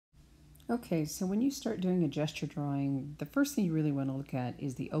Okay, so when you start doing a gesture drawing, the first thing you really want to look at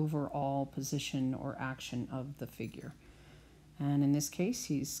is the overall position or action of the figure. And in this case,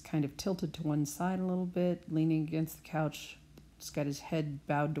 he's kind of tilted to one side a little bit, leaning against the couch. He's got his head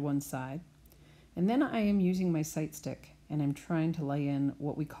bowed to one side. And then I am using my sight stick, and I'm trying to lay in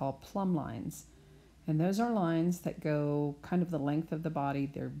what we call plumb lines. And those are lines that go kind of the length of the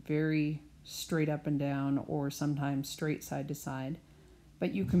body. They're very straight up and down, or sometimes straight side to side.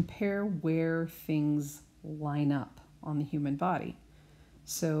 But you compare where things line up on the human body.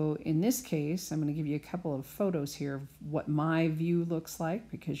 So in this case, I'm going to give you a couple of photos here of what my view looks like,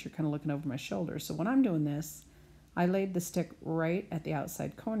 because you're kind of looking over my shoulder. So when I'm doing this, I laid the stick right at the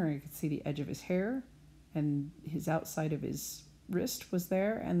outside corner. You could see the edge of his hair, and his outside of his wrist was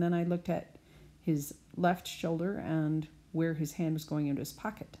there. And then I looked at his left shoulder and where his hand was going into his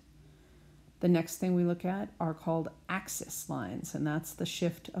pocket. The next thing we look at are called axis lines, and that's the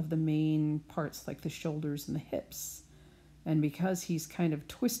shift of the main parts like the shoulders and the hips. And because he's kind of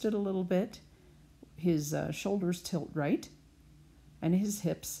twisted a little bit, his shoulders tilt right and his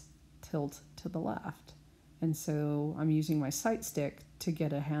hips tilt to the left. And so I'm using my sight stick to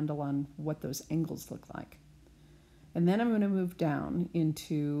get a handle on what those angles look like. And then I'm going to move down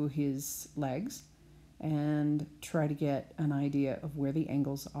into his legs and try to get an idea of where the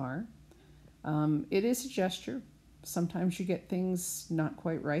angles are. It is a gesture. Sometimes you get things not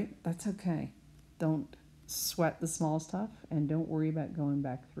quite right. That's okay. Don't sweat the small stuff, and don't worry about going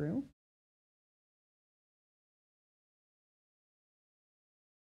back through.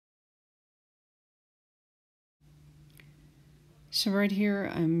 So right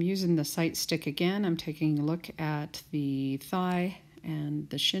here, I'm using the sight stick again. I'm taking a look at the thigh and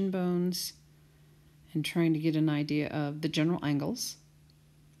the shin bones and trying to get an idea of the general angles.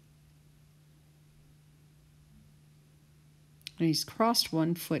 And he's crossed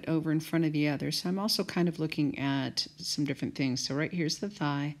one foot over in front of the other, so I'm also kind of looking at some different things. So right here's the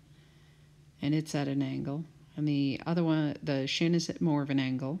thigh, and it's at an angle. And the other one, the shin, is at more of an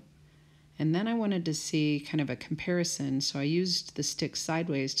angle. And then I wanted to see kind of a comparison, so I used the stick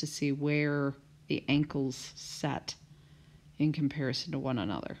sideways to see where the ankles sat in comparison to one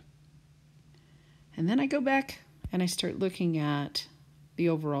another. And then I go back and I start looking at the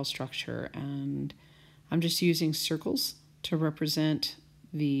overall structure, and I'm just using circles to represent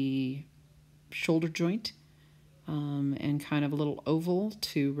the shoulder joint, and kind of a little oval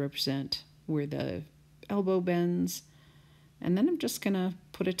to represent where the elbow bends. And then I'm just going to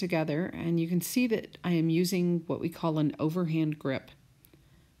put it together, and you can see that I am using what we call an overhand grip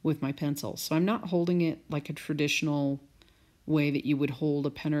with my pencil. So I'm not holding it like a traditional way that you would hold a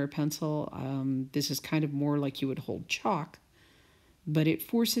pen or a pencil. This is kind of more like you would hold chalk, but it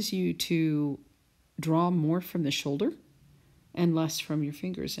forces you to draw more from the shoulder and less from your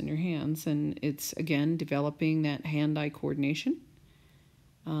fingers and your hands. And it's, again, developing that hand-eye coordination,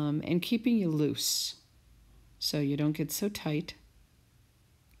 and keeping you loose so you don't get so tight.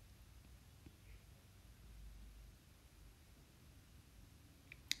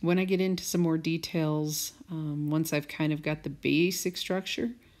 When I get into some more details, once I've kind of got the basic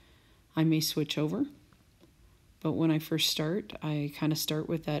structure, I may switch over. But when I first start, I kind of start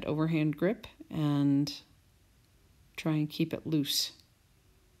with that overhand grip and try and keep it loose.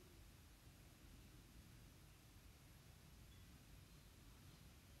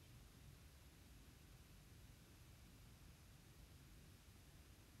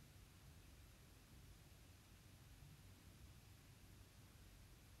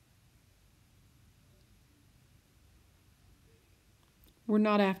 We're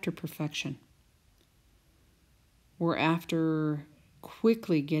not after perfection. We're after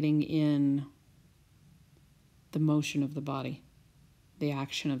quickly getting in the motion of the body, the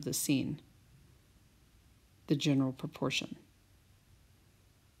action of the scene, the general proportion.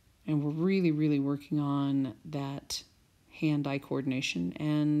 And we're really, really working on that hand-eye coordination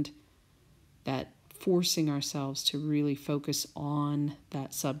and that forcing ourselves to really focus on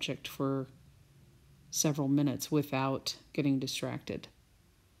that subject for several minutes without getting distracted.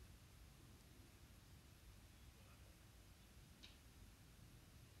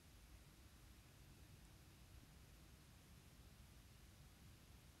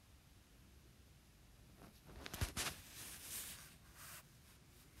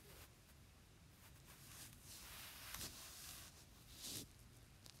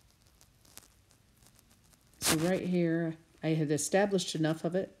 So right here, I had established enough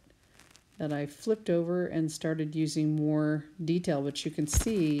of it that I flipped over and started using more detail, but you can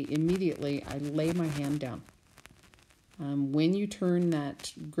see immediately I lay my hand down. When you turn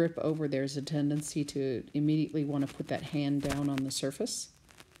that grip over, there's a tendency to immediately want to put that hand down on the surface.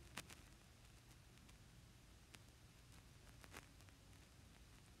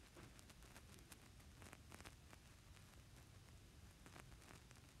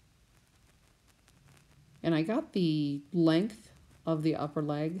 And I got the length of the upper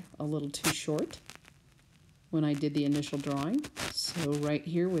leg a little too short when I did the initial drawing. So right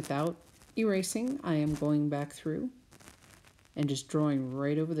here, without erasing, I am going back through and just drawing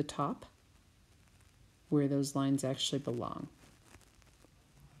right over the top where those lines actually belong.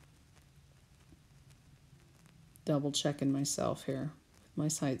 Double checking myself here with my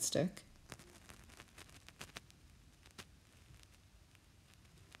side stick.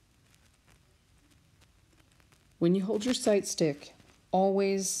 When you hold your sight stick,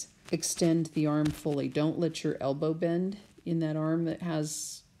 always extend the arm fully. Don't let your elbow bend in that arm that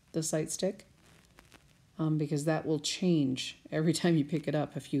has the sight stick, because that will change every time you pick it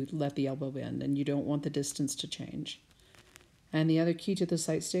up if you let the elbow bend, and you don't want the distance to change. And the other key to the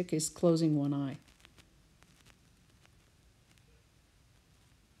sight stick is closing one eye.